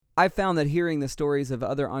I've found that hearing the stories of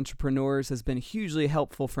other entrepreneurs has been hugely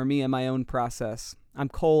helpful for me in my own process. I'm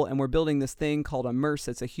Cole, and we're building this thing called Immerse.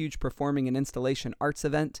 It's a huge performing and installation arts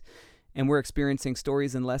event, and we're experiencing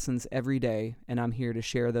stories and lessons every day, and I'm here to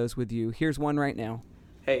share those with you. Here's one right now.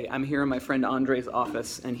 Hey, I'm here in my friend Andre's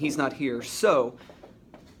office, and he's not here, so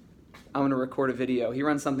I want to record a video. He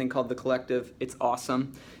runs something called The Collective. It's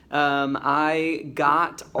awesome. I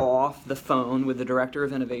got off the phone with the Director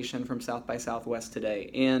of Innovation from South by Southwest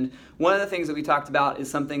today, and one of the things that we talked about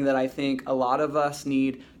is something that I think a lot of us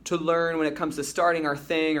need to learn when it comes to starting our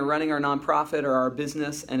thing or running our nonprofit or our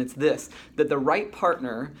business, and it's this, that the right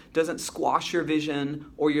partner doesn't squash your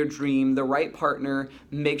vision or your dream. The right partner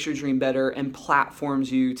makes your dream better and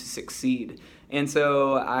platforms you to succeed. And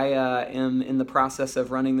so I am in the process of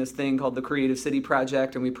running this thing called the Creative City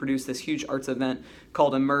Project, and we produce this huge arts event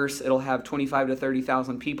called Immerse. It'll have 25 to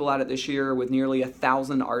 30,000 people at it this year with nearly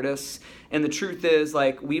 1,000 artists. And the truth is,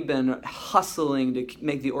 we've been hustling to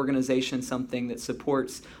make the organization something that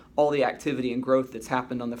supports all the activity and growth that's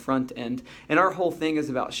happened on the front end. And our whole thing is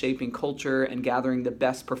about shaping culture and gathering the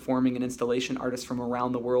best performing and installation artists from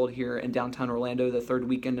around the world here in downtown Orlando the third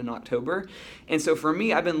weekend in October. And so for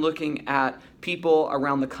me, I've been looking at people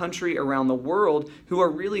around the country, around the world, who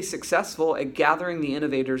are really successful at gathering the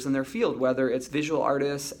innovators in their field, whether it's visual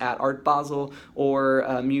artists at Art Basel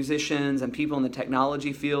or musicians and people in the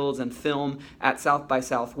technology fields and film at South by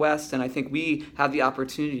Southwest. And I think we have the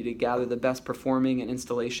opportunity to gather the best performing and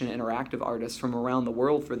installation interactive artists from around the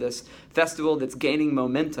world for this festival that's gaining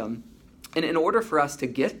momentum. And in order for us to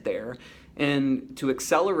get there and to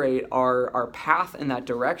accelerate our path in that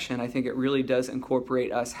direction, I think it really does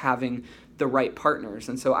incorporate us having the right partners.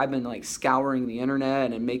 And so I've been scouring the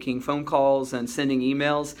internet and making phone calls and sending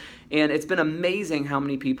emails, and it's been amazing how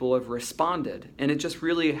many people have responded. And it just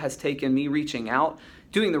really has taken me reaching out,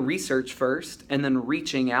 doing the research first, and then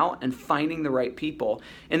reaching out and finding the right people.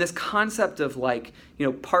 And this concept of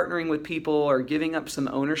partnering with people or giving up some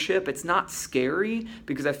ownership, it's not scary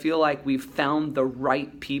because I feel like we've found the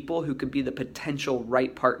right people who could be the potential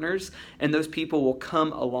right partners. And those people will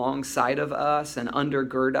come alongside of us and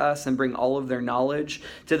undergird us and bring all of their knowledge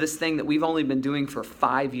to this thing that we've only been doing for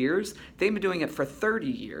 5 years. They've been doing it for 30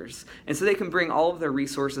 years. And so they can bring all of their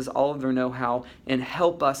resources, all of their know-how, and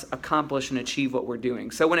help us accomplish and achieve what we're doing.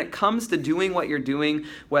 So when it comes to doing what you're doing,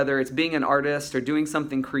 whether it's being an artist or doing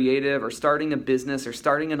something creative or starting a business or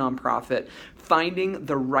starting a nonprofit, finding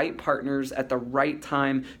the right partners at the right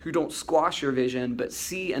time who don't squash your vision but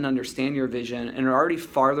see and understand your vision and are already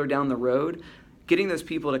farther down the road, getting those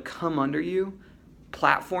people to come under you,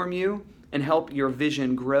 platform you, and help your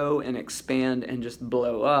vision grow and expand and just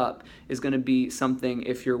blow up is going to be something,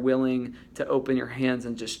 if you're willing to open your hands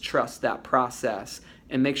and just trust that process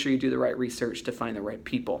and make sure you do the right research to find the right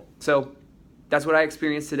people. So that's what I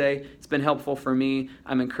experienced today. It's been helpful for me.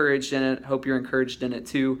 I'm encouraged in it. Hope you're encouraged in it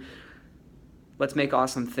too. Let's make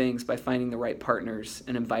awesome things by finding the right partners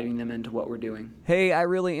and inviting them into what we're doing. Hey, I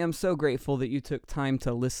really am so grateful that you took time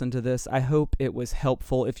to listen to this. I hope it was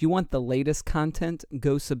helpful. If you want the latest content,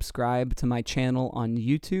 go subscribe to my channel on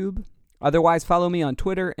YouTube. Otherwise, follow me on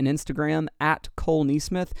Twitter and Instagram at Cole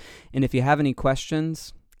Neesmith. And if you have any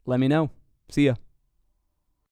questions, let me know. See ya.